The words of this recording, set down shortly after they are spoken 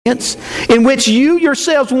in which you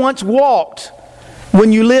yourselves once walked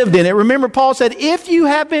when you lived in it. Remember, Paul said, if you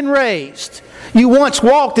have been raised, you once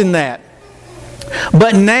walked in that.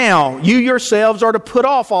 But now you yourselves are to put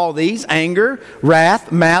off all these: anger,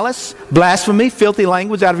 wrath, malice, blasphemy, filthy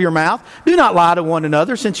language out of your mouth. Do not lie to one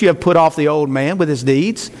another, since you have put off the old man with his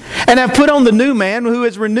deeds, and have put on the new man, who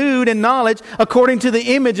is renewed in knowledge according to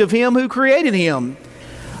the image of him who created him.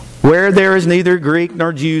 Where there is neither Greek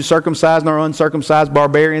nor Jew, circumcised nor uncircumcised,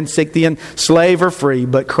 barbarian, Scythian, slave or free,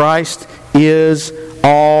 but Christ is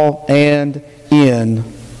all and in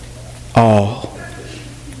all.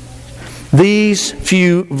 These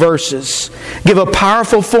few verses give a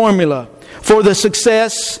powerful formula for the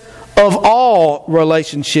success of all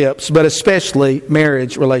relationships, but especially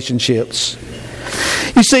marriage relationships.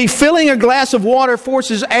 You see, filling a glass of water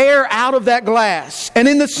forces air out of that glass. And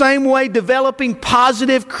in the same way, developing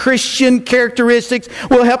positive Christian characteristics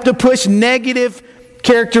will help to push negative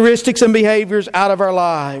characteristics and behaviors out of our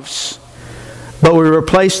lives. But we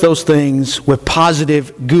replace those things with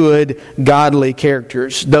positive, good, godly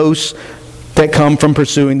characters. Those that come from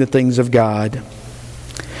pursuing the things of God.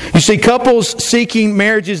 You see, couples seeking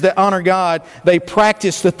marriages that honor God, they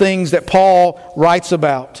practice the things that Paul writes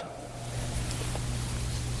about.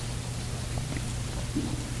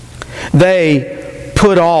 They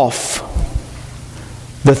put off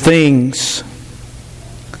the things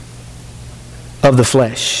of the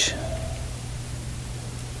flesh.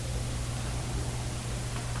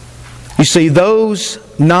 You see, those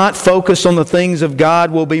not focused on the things of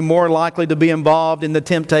God will be more likely to be involved in the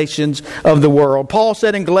temptations of the world. Paul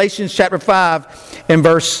said in Galatians chapter 5 and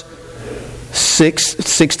verse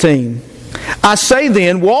 16, I say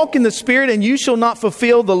then, walk in the Spirit, and you shall not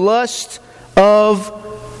fulfill the lust of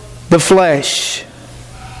the flesh.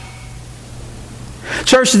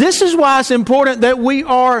 Church, this is why it's important that we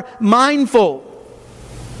are mindful,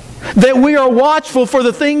 that we are watchful for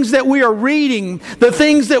the things that we are reading, the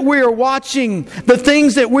things that we are watching, the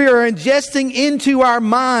things that we are ingesting into our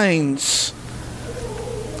minds.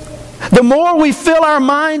 The more we fill our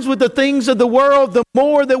minds with the things of the world, the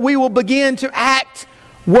more that we will begin to act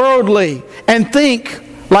worldly and think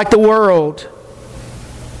like the world.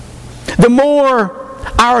 The more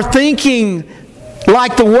our thinking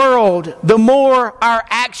like the world, the more our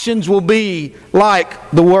actions will be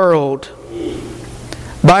like the world.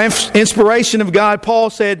 By inspiration of God,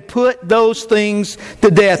 Paul said, put those things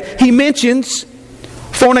to death. He mentions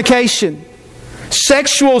fornication,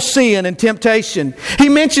 sexual sin and temptation. He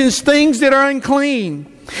mentions things that are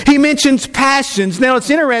unclean. He mentions passions. Now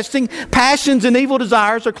it's interesting, passions and evil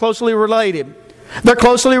desires are closely related. They're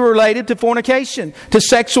closely related to fornication, to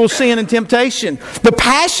sexual sin and temptation. The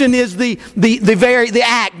passion is the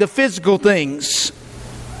act, the physical things.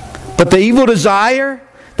 But the evil desire,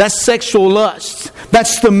 that's sexual lust.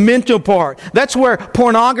 That's the mental part. That's where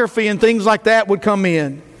pornography and things like that would come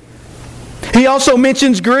in. He also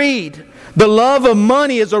mentions greed. The love of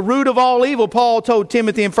money is a root of all evil, Paul told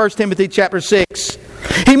Timothy in 1 Timothy chapter 6.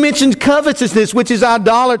 He mentions covetousness, which is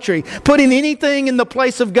idolatry, putting anything in the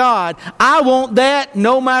place of God. I want that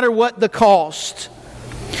no matter what the cost.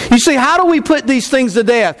 You see, how do we put these things to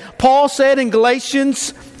death? Paul said in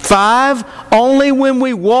Galatians 5, only when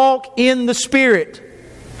we walk in the Spirit.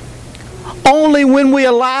 Only when we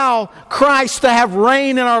allow Christ to have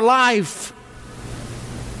reign in our life.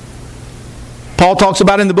 Paul talks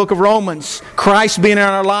about in the book of Romans, Christ being in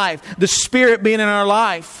our life, the Spirit being in our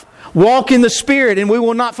life. Walk in the Spirit and we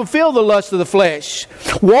will not fulfill the lust of the flesh.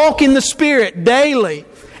 Walk in the Spirit daily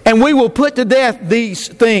and we will put to death these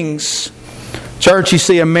things. Church, you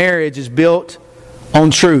see, a marriage is built on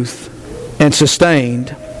truth and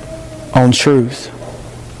sustained on truth.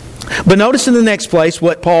 But notice in the next place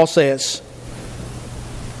what Paul says.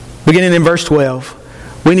 Beginning in verse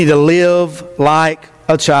 12. We need to live like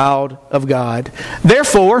a child of God.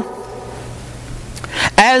 Therefore,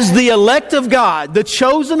 as the elect of God, the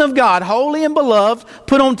chosen of God, holy and beloved,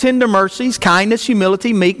 put on tender mercies, kindness,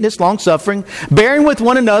 humility, meekness, long-suffering, bearing with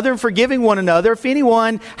one another and forgiving one another. If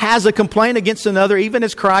anyone has a complaint against another, even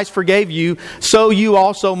as Christ forgave you, so you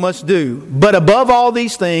also must do. But above all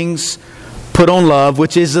these things, put on love,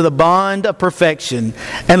 which is the bond of perfection.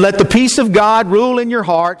 And let the peace of God rule in your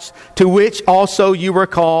hearts, to which also you were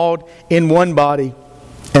called in one body,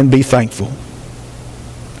 and be thankful.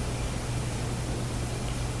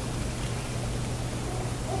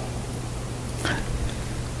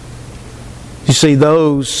 You see,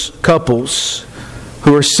 those couples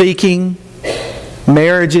who are seeking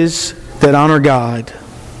marriages that honor God,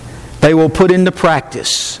 they will put into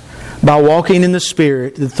practice, by walking in the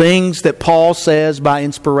Spirit, the things that Paul says by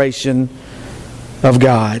inspiration of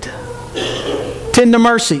God. tender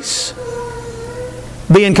mercies,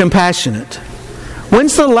 being compassionate.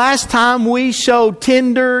 When's the last time we showed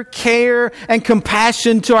tender care and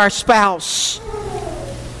compassion to our spouse?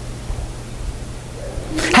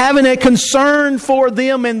 Having a concern for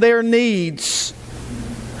them and their needs.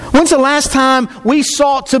 When's the last time we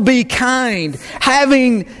sought to be kind,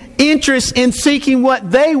 having interest in seeking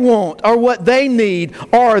what they want or what they need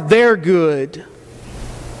or their good?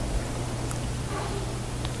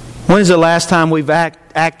 When's the last time we've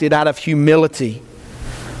acted out of humility,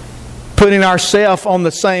 putting ourselves on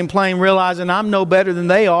the same plane, realizing I'm no better than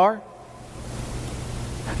they are?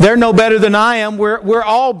 They're no better than I am. We're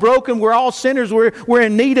all broken. We're all sinners. We're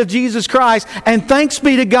in need of Jesus Christ. And thanks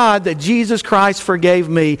be to God that Jesus Christ forgave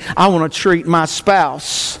me. I want to treat my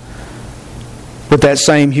spouse with that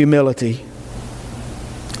same humility.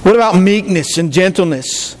 What about meekness and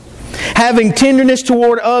gentleness? Having tenderness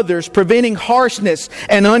toward others, preventing harshness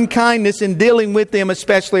and unkindness in dealing with them,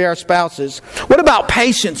 especially our spouses. What about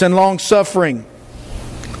patience and long-suffering?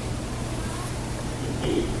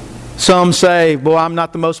 Some say, boy, I'm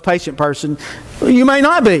not the most patient person. You may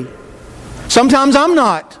not be. Sometimes I'm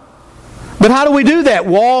not. But how do we do that?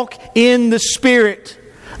 Walk in the Spirit.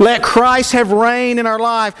 Let Christ have reign in our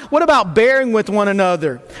life. What about bearing with one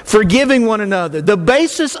another? Forgiving one another. The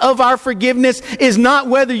basis of our forgiveness is not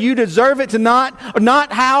whether you deserve it or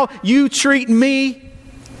not how you treat me.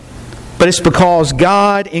 But it's because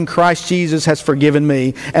God in Christ Jesus has forgiven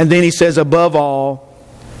me. And then He says, above all,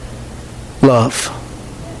 love.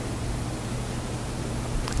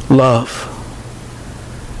 Love.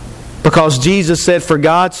 Because Jesus said, for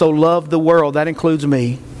God so loved the world. That includes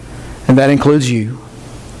me. And that includes you.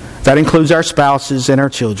 That includes our spouses and our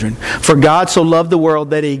children. For God so loved the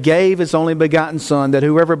world that He gave His only begotten Son, that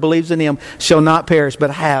whoever believes in Him shall not perish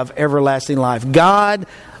but have everlasting life. God,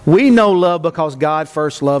 we know love because God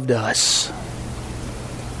first loved us.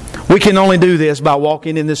 We can only do this by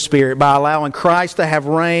walking in the Spirit, by allowing Christ to have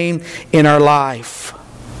reign in our life.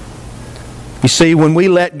 You see, when we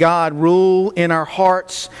let God rule in our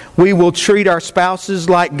hearts, we will treat our spouses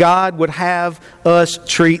like God would have us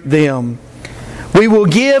treat them. We will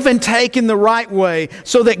give and take in the right way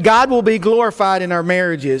so that God will be glorified in our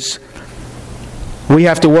marriages. We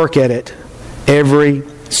have to work at it every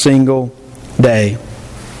single day.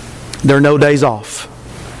 There are no days off.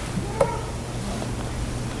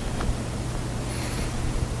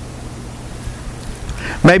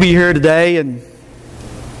 Maybe you're here today and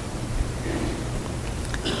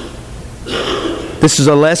this is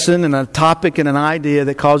a lesson and a topic and an idea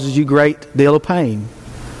that causes you a great deal of pain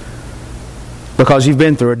because you've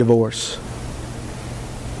been through a divorce.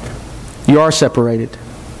 You are separated.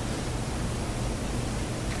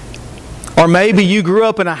 Or maybe you grew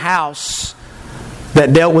up in a house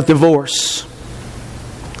that dealt with divorce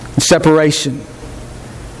and separation,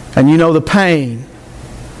 and you know the pain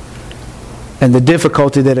and the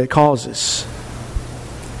difficulty that it causes.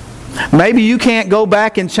 Maybe you can't go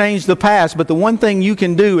back and change the past, but the one thing you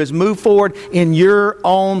can do is move forward in your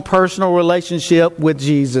own personal relationship with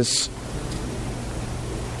Jesus.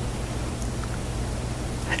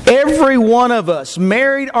 Every one of us,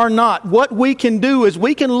 married or not, what we can do is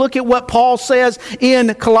we can look at what Paul says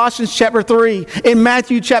in Colossians chapter 3, in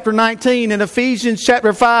Matthew chapter 19, in Ephesians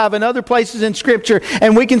chapter 5, and other places in Scripture,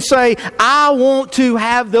 and we can say, I want to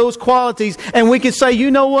have those qualities. And we can say,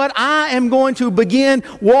 you know what? I am going to begin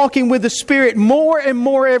walking with the Spirit more and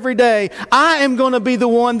more every day. I am going to be the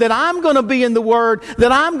one that I'm going to be in the Word,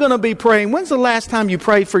 that I'm going to be praying. When's the last time you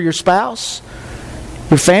prayed for your spouse,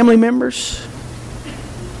 your family members,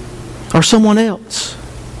 or someone else?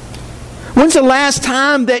 When's the last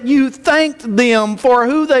time that you thanked them for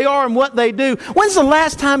who they are and what they do? When's the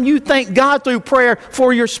last time you thanked God through prayer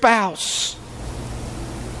for your spouse?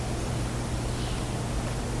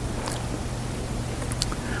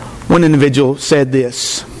 One individual said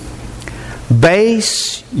this: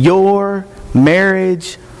 base your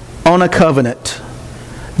marriage on a covenant.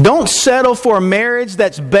 Don't settle for a marriage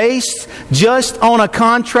that's based just on a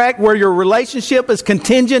contract where your relationship is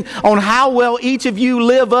contingent on how well each of you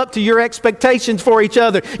live up to your expectations for each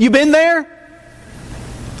other. You been there?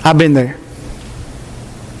 I've been there.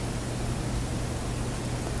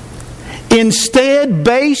 Instead,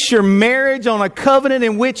 base your marriage on a covenant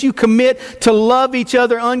in which you commit to love each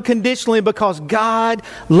other unconditionally because God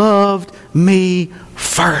loved me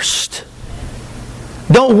first.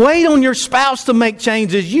 Don't wait on your spouse to make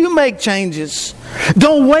changes. You make changes.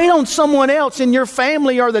 Don't wait on someone else in your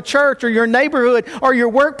family or the church or your neighborhood or your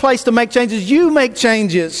workplace to make changes. You make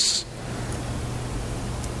changes.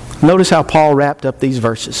 Notice how Paul wrapped up these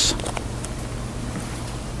verses.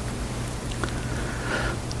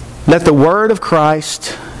 Let the word of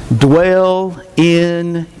Christ dwell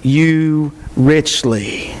in you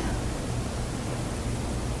richly.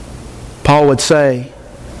 Paul would say,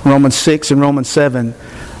 Romans 6 and Romans 7,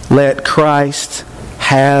 let Christ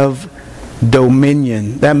have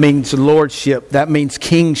dominion. That means lordship. That means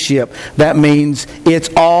kingship. That means it's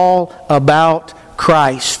all about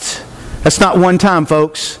Christ. That's not one time,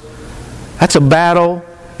 folks. That's a battle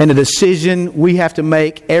and a decision we have to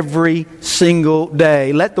make every single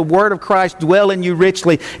day. Let the word of Christ dwell in you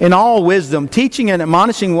richly in all wisdom, teaching and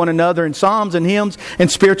admonishing one another in psalms and hymns and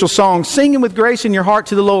spiritual songs, singing with grace in your heart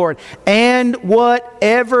to the Lord. And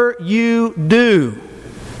whatever you do,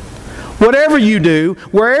 whatever you do,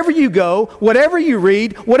 wherever you go, whatever you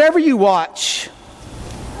read, whatever you watch,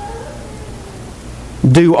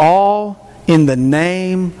 do all in the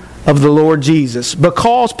name of the Lord Jesus.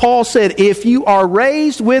 Because Paul said, if you are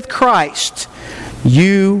raised with Christ,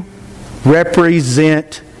 you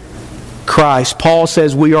represent Christ. Paul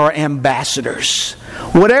says we are ambassadors.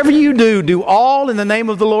 Whatever you do, do all in the name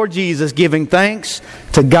of the Lord Jesus, giving thanks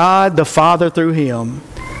to God the Father through Him.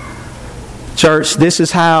 Church, this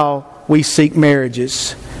is how we seek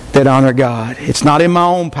marriages that honor God. It's not in my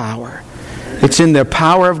own power. It's in the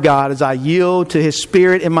power of God as I yield to His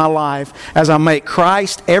Spirit in my life, as I make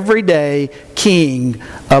Christ every day King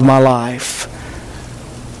of my life.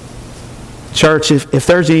 Church, if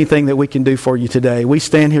there's anything that we can do for you today, we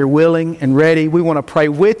stand here willing and ready. We want to pray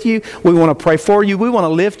with you. We want to pray for you. We want to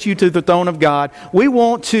lift you to the throne of God. We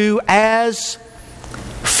want to, as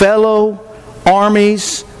fellow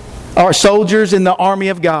armies or soldiers in the army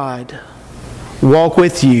of God, walk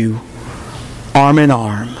with you arm in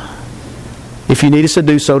arm. If you need us to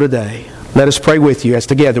do so today, let us pray with you as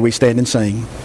together we stand and sing.